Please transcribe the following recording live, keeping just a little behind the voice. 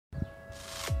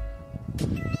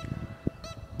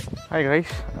Hi guys,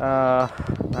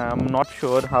 I'm not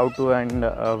sure how to and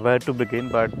where to begin,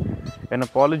 but an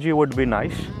apology would be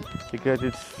nice because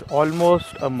it's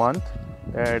almost a month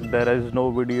that there is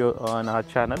no video on our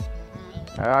channel.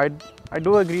 I, I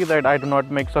do agree that I do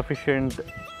not make sufficient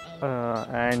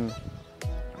and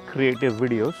creative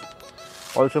videos.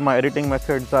 Also, my editing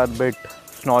methods are a bit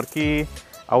snarky,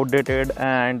 outdated,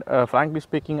 and frankly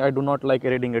speaking, I do not like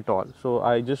editing at all. So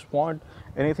I just want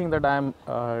anything that I'm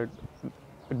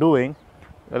doing.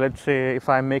 Let's say if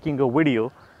I'm making a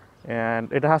video,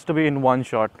 and it has to be in one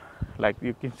shot. Like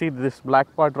you can see this black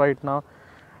part right now.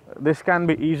 This can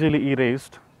be easily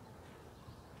erased.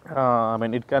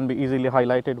 It can be easily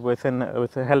highlighted with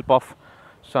the help of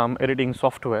some editing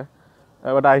software.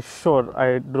 But I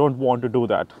don't want to do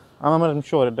that. I'm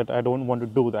sure that I don't want to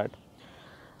do that.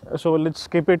 So let's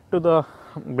skip it to the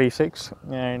basics,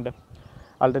 and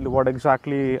I'll tell you what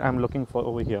exactly I'm looking for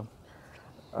over here.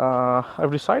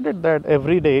 I've decided that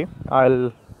every day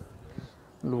I'll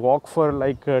walk for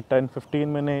like 10-15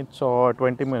 minutes or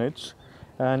 20 minutes,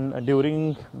 and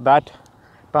during that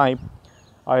time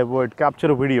I would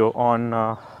capture a video on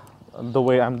the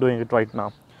way I'm doing it right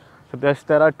now. So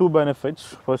there are two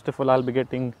benefits. First of all, I'll be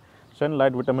getting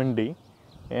sunlight, vitamin D,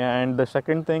 and the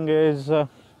second thing is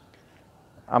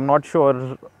I'm not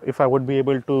sure if I would be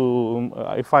able to,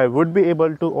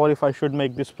 or if I should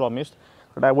make this promise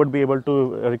that I would be able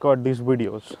to record these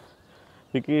videos,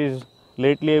 because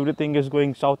lately everything is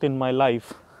going south in my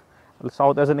life.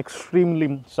 South as an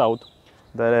extremely south.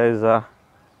 There is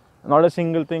not a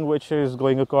single thing which is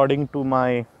going according to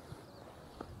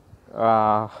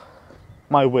uh,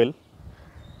 my will.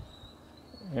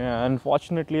 Yeah,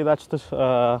 unfortunately, that's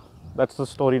the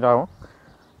story now.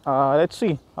 Let's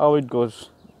see how it goes.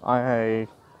 I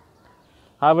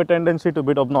have a tendency to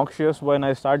be obnoxious when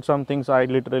I start some things. I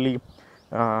literally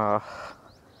uh,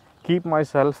 keep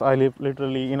myself. I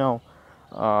literally,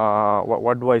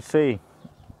 what do I say?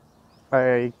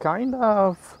 I kind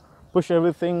of push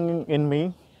everything in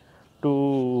me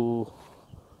to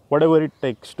whatever it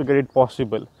takes to get it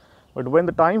possible. But when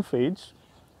the time fades,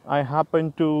 I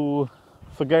happen to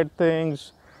forget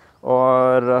things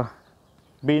or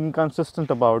be inconsistent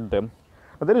about them.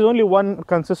 But there is only one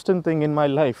consistent thing in my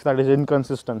life, that is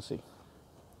inconsistency.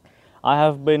 I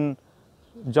have been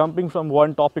jumping from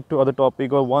one topic to other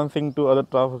topic or one thing to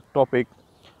other topic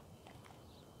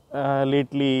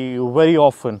lately very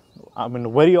often.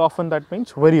 Very often, that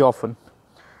means very often.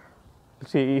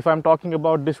 See, if I'm talking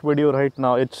about this video right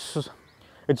now, it's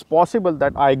possible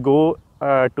that I go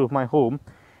to my home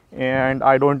and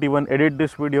I don't even edit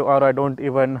this video, or I don't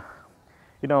even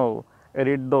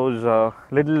edit those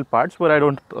little parts where I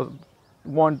don't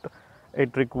want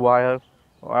it require.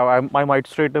 I might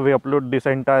straight away upload this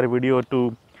entire video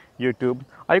to YouTube.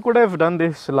 I could have done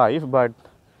this live, but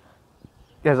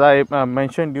as I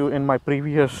mentioned you in my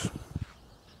previous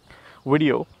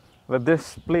video, that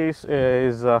this place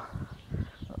is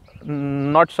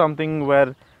not something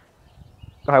where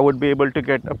I would be able to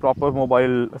get a proper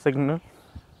mobile signal,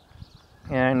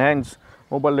 and hence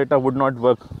mobile data would not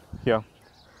work here.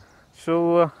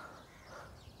 So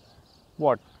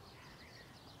what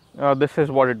this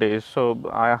is what it is. So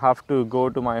I have to go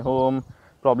to my home,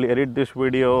 probably edit this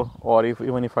video, or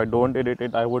even if I don't edit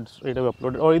it, I would straight away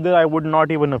upload it, or either I would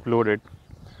not even upload it.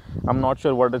 I'm not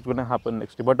sure what is going to happen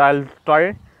next, but I'll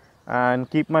try and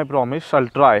keep my promise. I'll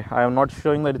try. I am not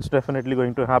showing that it's definitely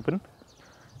going to happen.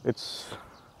 It's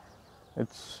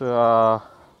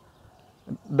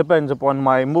depends upon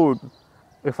my mood.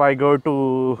 If I go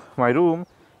to my room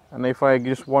and if I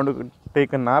just want to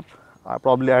take a nap,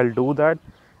 probably I'll do that,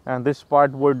 and this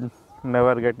part would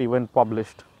never get even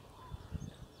published.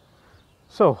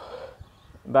 So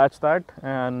that's that.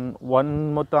 And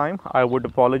one more time, I would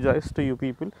apologize to you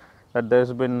people that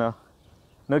there's been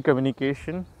no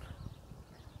communication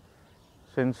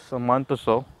since a month or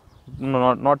so.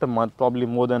 No, not a month, probably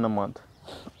more than a month.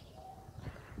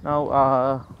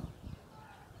 Now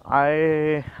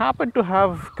I happen to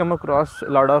have come across a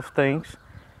lot of things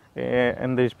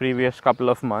in these previous couple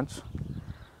of months,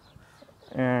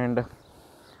 and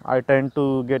I tend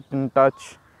to get in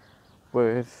touch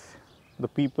with the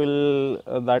people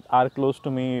that are close to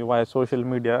me via social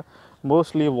media,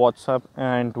 mostly WhatsApp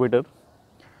and Twitter.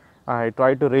 I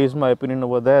try to raise my opinion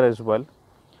over there as well,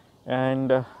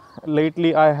 and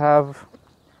lately I have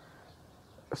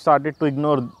started to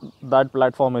ignore that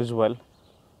platform as well.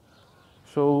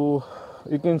 So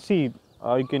you can see,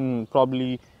 you can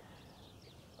probably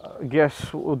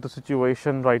guess the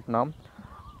situation right now.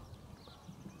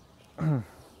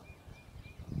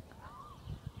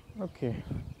 Okay,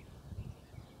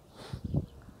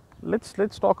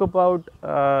 let's talk about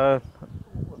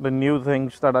the new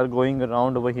things that are going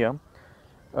around over here.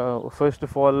 First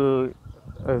of all,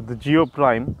 the Geo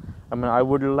Prime. I mean, I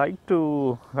would like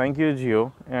to thank you,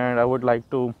 Geo, and I would like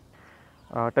to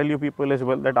tell you people as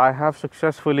well that I have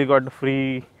successfully got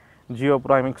free Geo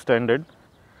Prime extended.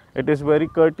 It is very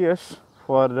courteous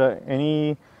for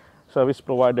any service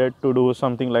provider to do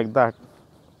something like that.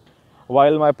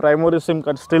 While my primary SIM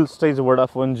card still stays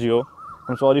Vodafone Geo,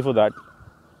 I'm sorry for that.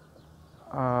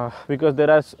 Because there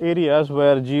are areas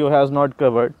where Geo has not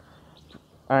covered,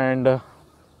 and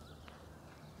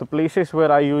the places where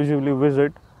I usually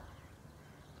visit,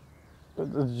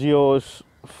 Geo's,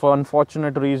 for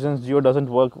unfortunate reasons, Geo doesn't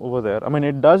work over there. I mean,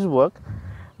 it does work,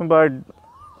 but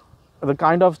the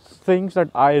kind of things that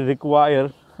I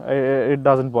require, it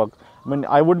doesn't work. I mean,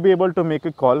 I would be able to make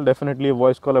a call, definitely a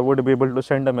voice call, I would be able to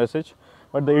send a message,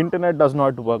 but the internet does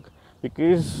not work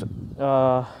because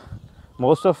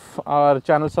most of our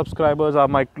channel subscribers are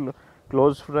my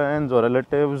close friends or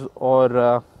relatives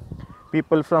or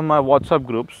people from my WhatsApp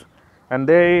groups, and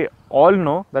they all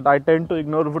know that I tend to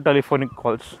ignore for telephonic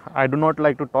calls. I do not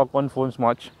like to talk on phones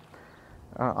much.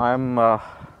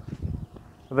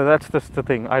 That's just the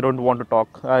thing. I don't want to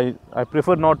talk. I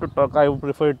prefer not to talk. I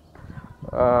prefer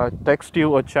text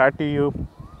you or chat to you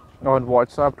on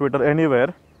WhatsApp, Twitter,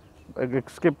 anywhere. I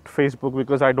skipped Facebook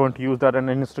because I don't use that, and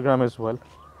Instagram as well.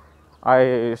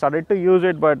 I started to use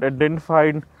it, but I didn't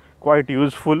find quite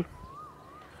useful.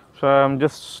 So I'm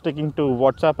just sticking to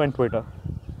WhatsApp and Twitter.